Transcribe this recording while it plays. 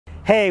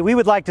Hey, we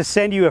would like to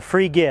send you a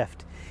free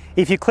gift.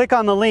 If you click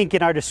on the link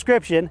in our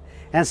description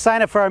and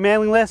sign up for our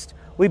mailing list,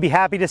 we'd be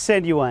happy to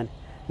send you one.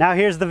 Now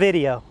here's the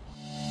video.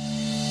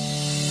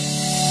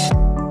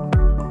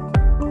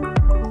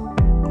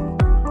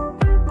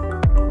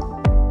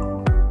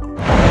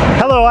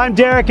 Hello, I'm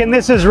Derek and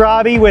this is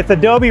Robbie with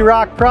Adobe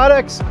Rock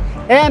Products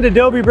and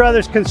Adobe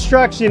Brothers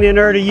Construction in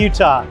Erta,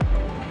 Utah.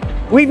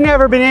 We've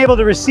never been able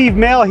to receive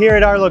mail here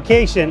at our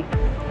location,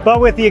 but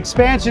with the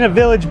expansion of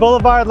Village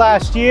Boulevard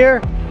last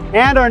year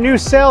and our new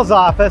sales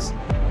office,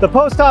 the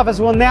post office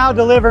will now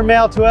deliver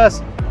mail to us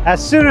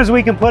as soon as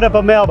we can put up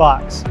a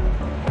mailbox.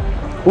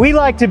 We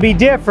like to be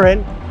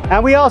different,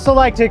 and we also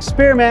like to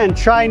experiment and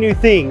try new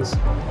things.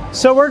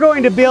 So we're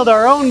going to build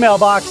our own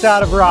mailbox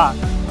out of rock.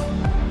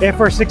 If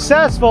we're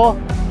successful,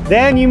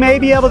 then you may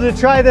be able to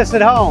try this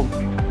at home.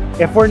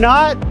 If we're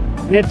not,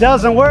 and it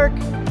doesn't work,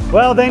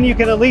 well, then you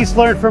can at least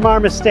learn from our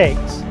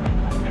mistakes.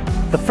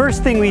 The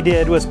first thing we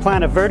did was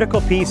plant a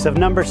vertical piece of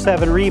number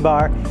 7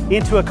 rebar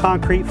into a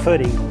concrete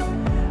footing.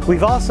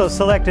 We've also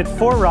selected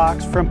 4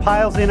 rocks from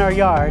piles in our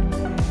yard,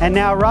 and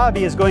now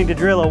Robbie is going to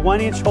drill a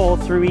 1-inch hole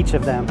through each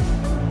of them.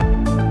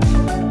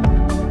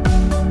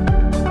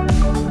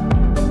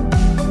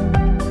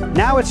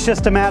 Now it's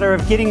just a matter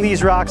of getting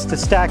these rocks to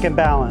stack and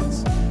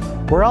balance.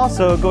 We're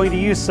also going to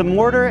use some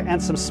mortar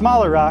and some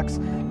smaller rocks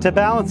to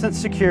balance and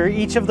secure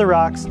each of the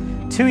rocks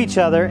to each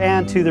other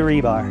and to the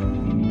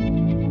rebar.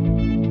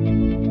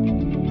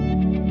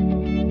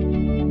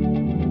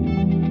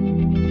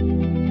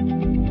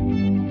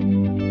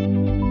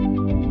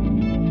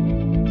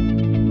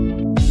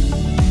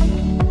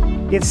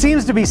 It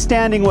seems to be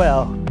standing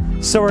well,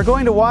 so we're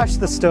going to wash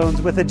the stones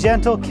with a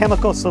gentle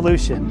chemical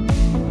solution.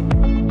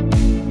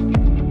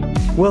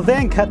 We'll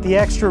then cut the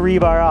extra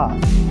rebar off.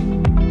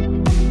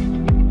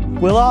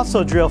 We'll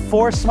also drill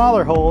 4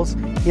 smaller holes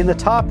in the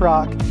top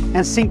rock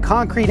and sink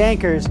concrete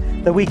anchors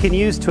that we can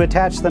use to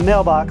attach the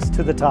mailbox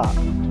to the top.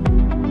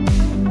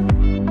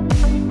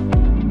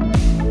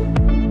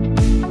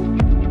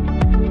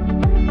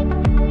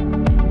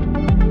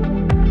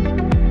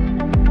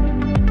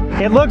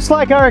 It looks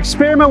like our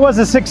experiment was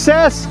a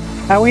success,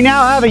 and we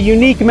now have a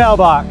unique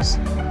mailbox.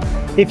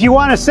 If you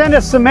want to send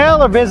us some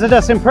mail or visit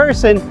us in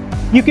person,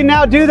 you can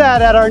now do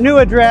that at our new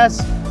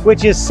address,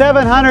 which is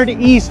 700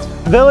 East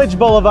Village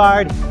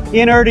Boulevard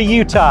in Erta,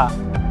 Utah.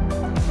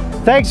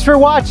 Thanks for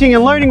watching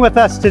and learning with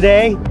us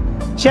today.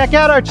 Check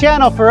out our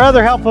channel for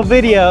other helpful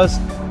videos,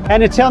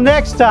 and until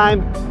next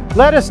time,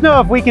 let us know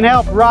if we can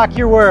help rock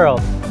your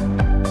world.